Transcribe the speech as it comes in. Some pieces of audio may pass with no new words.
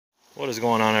What is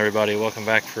going on, everybody? Welcome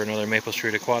back for another Maple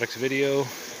Street Aquatics video.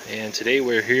 And today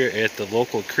we're here at the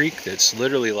local creek that's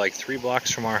literally like 3 blocks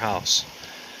from our house.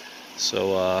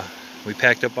 So we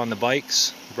packed up on the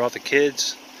bikes, brought the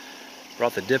kids,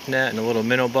 brought the dip net and a little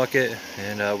minnow bucket,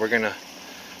 and we're gonna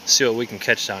see what we can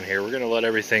catch down here. We're gonna let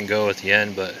everything go at the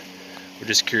end, but we're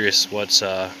just curious what's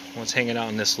hanging out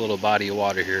in this little body of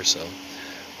water here. So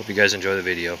hope you guys enjoy the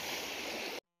video.